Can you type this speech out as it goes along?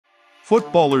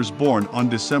Footballers born on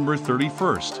December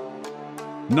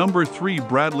 31st. Number 3.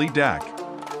 Bradley Dack.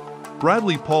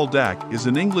 Bradley Paul Dack is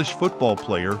an English football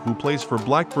player who plays for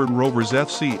Blackburn Rovers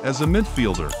FC as a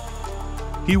midfielder.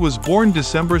 He was born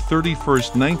December 31,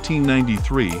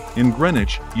 1993, in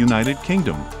Greenwich, United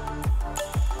Kingdom.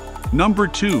 Number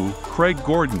 2. Craig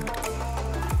Gordon.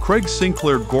 Craig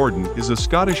Sinclair Gordon is a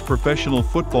Scottish professional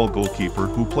football goalkeeper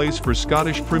who plays for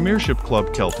Scottish Premiership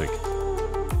club Celtic.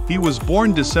 He was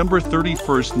born December 31,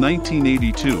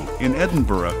 1982, in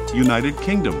Edinburgh, United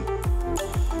Kingdom.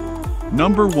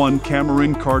 Number 1.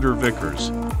 Cameron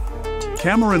Carter-Vickers.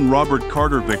 Cameron Robert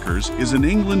Carter-Vickers is an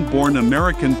England-born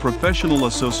American professional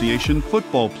association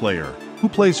football player who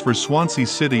plays for Swansea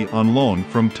City on loan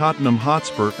from Tottenham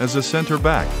Hotspur as a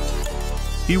centre-back.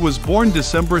 He was born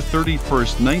December 31,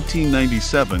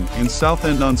 1997, in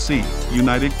Southend-on-Sea,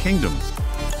 United Kingdom.